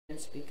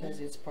because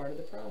it's part of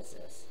the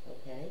process.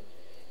 Okay.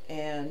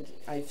 And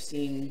I've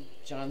seen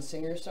John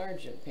Singer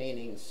Sargent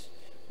paintings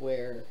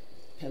where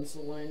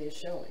pencil line is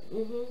showing.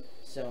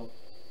 So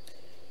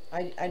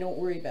I don't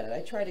worry about it.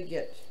 I try to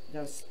get,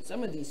 now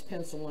some of these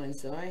pencil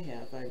lines that I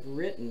have, I've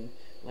written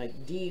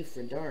like D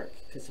for dark,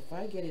 because if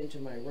I get into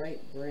my right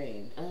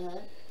brain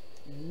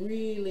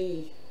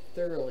really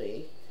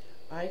thoroughly,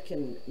 I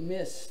can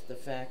miss the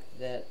fact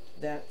that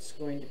that's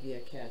going to be a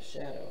cast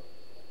shadow.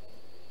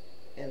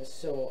 And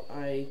so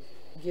I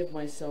give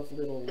myself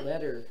little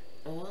letter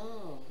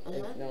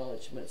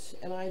acknowledgments,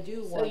 and I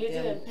do want them. So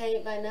you're doing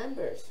paint by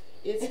numbers.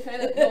 It's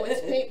kind of, no,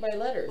 it's paint by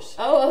letters.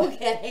 Oh,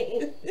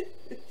 okay.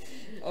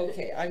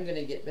 Okay, I'm going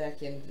to get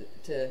back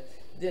into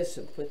this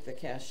and put the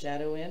cast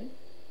shadow in.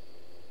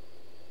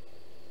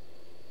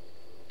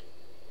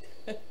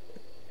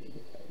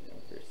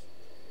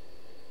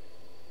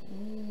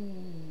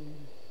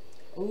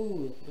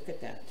 Ooh, look at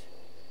that.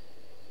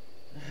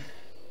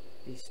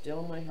 Be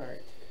still, my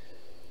heart.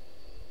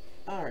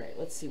 All right,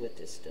 let's see what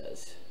this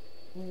does.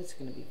 Well, it's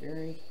going to be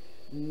very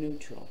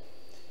neutral,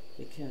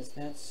 because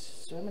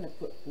that's, so I'm going to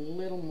put a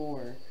little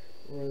more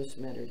Rose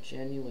Madder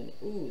Genuine.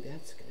 Ooh,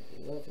 that's going to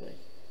be lovely.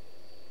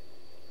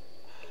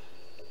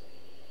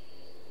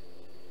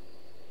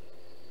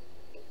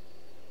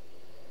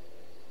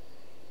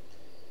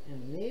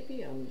 And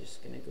maybe I'm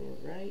just going to go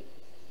right.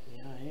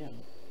 Yeah, I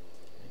am.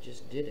 I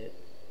just did it.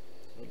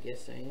 So I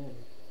guess I am.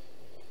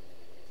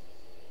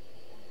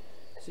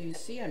 So you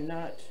see, I'm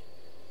not.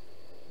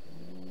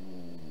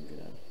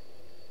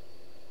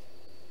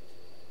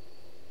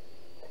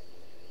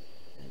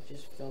 I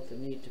just felt the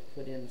need to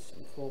put in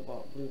some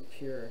Cobalt Blue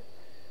Pure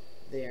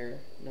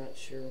there. Not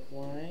sure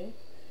why.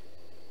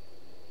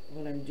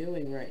 What I'm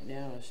doing right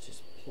now is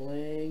just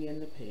playing in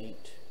the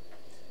paint.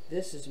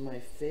 This is my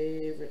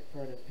favorite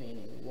part of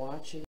painting,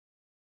 watching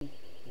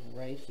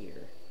right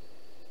here.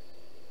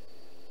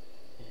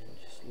 And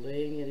just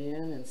laying it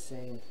in and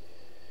saying,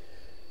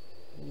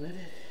 let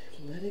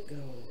it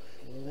go,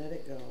 let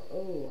it go.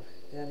 Oh,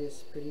 that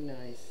is pretty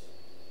nice.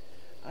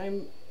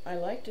 I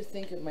like to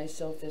think of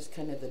myself as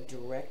kind of the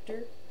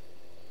director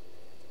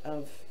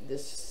of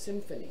this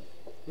symphony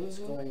that's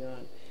going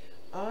on.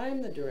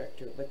 I'm the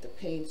director, but the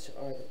paints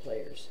are the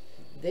players.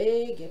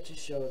 They get to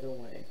show the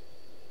way.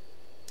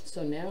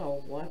 So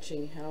now,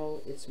 watching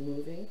how it's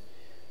moving,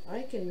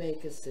 I can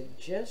make a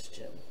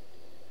suggestion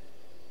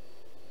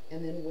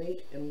and then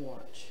wait and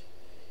watch.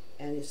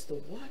 And it's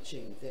the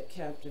watching that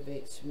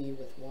captivates me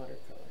with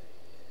watercolor.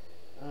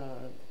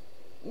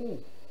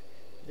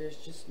 There's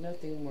just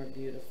nothing more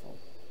beautiful.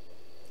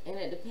 And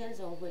it depends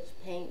on which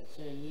paints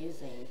you're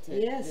using to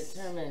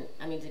determine,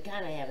 I mean, to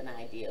kind of have an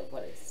idea of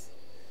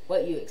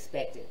what you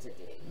expect it to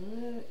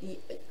do.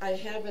 I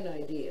have an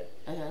idea,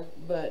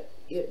 but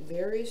it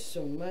varies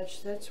so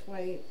much. That's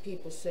why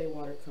people say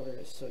watercolor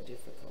is so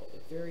difficult.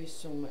 It varies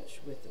so much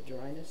with the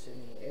dryness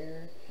in the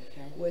air,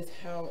 with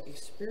how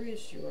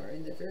experienced you are.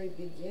 In the very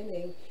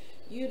beginning,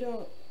 you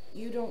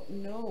don't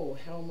know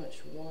how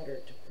much water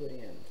to put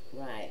in.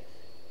 Right.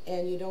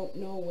 And you don't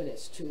know when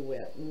it's too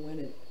wet and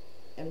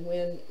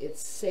when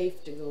it's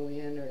safe to go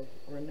in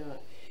or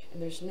not.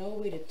 And there's no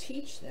way to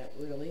teach that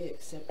really,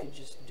 except to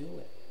just do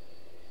it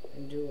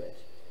and do it.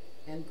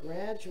 And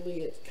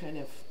gradually it kind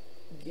of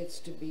gets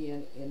to be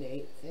an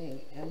innate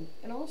thing.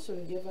 And also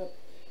to give up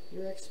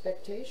your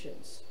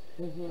expectations.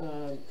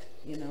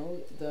 You know,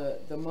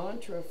 the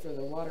mantra for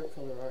the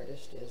watercolor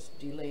artist is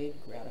delayed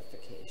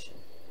gratification.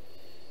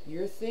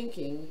 You're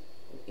thinking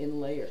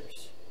in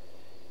layers.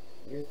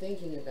 You're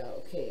thinking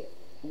about, okay,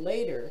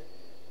 later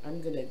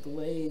I'm going to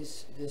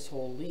glaze this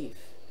whole leaf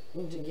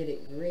to get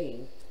it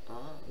green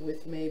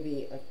with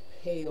maybe a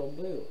pale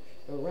blue.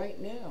 But right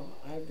now,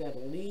 I've got to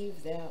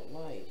leave that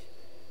light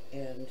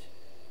and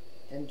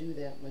do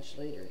that much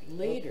later.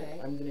 Later,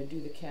 I'm going to do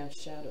the cast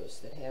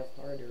shadows that have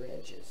harder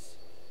edges.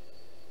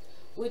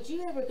 Would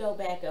you ever go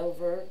back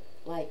over,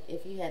 like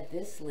if you had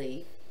this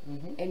leaf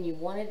and you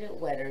wanted it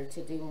wetter,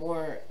 to do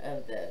more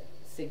of the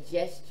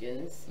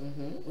suggestions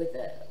with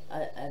the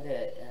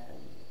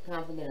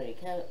complementary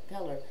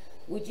color?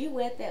 Would you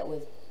wet that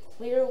with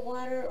clear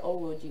water, or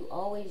would you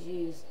always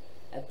use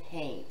a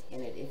paint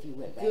in it if you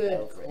went back over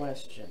it? Good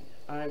question.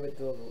 I would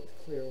go over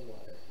with clear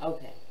water.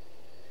 Okay.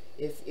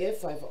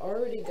 If I've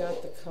already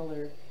got the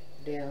color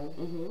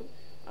down,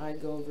 I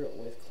go over it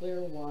with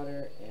clear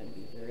water and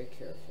be very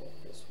careful.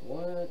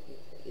 Because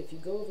if you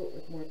go over it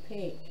with more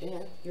paint,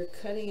 you're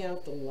cutting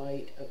out the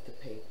light of the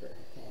paper.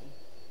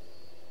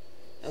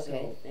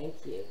 Okay, so,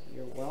 thank you.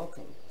 You're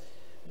welcome.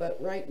 But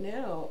right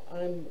now,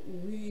 I'm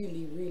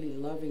really, really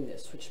loving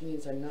this, which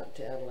means I'm not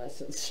to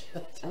adolescence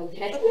yet.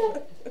 Okay.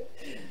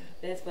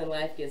 That's when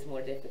life gets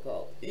more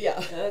difficult.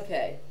 Yeah.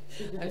 Okay.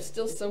 I'm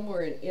still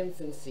somewhere in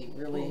infancy,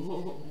 really,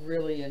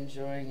 really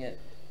enjoying it.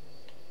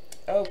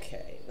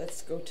 Okay,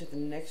 let's go to the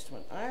next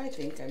one. I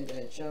think I'm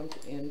going to jump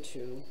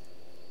into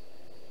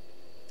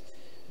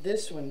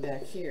this one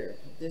back here,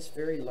 this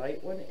very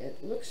light one.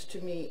 It looks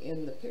to me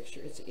in the picture,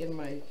 it's in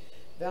my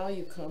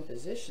value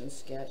composition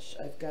sketch,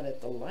 I've got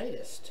it the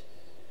lightest.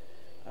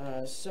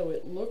 So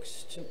it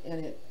looks to,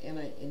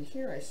 and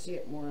here I see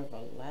it more of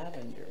a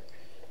lavender.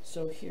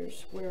 So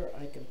here's where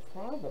I can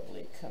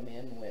probably come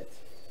in with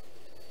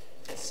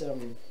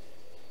some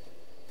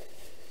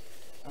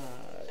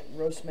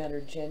Rose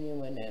Madder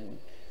Genuine and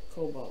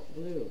Cobalt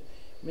Blue.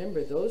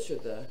 Remember, those are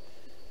the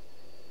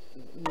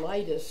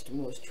lightest,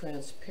 most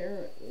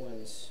transparent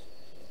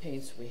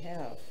paints we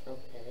have.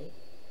 Okay.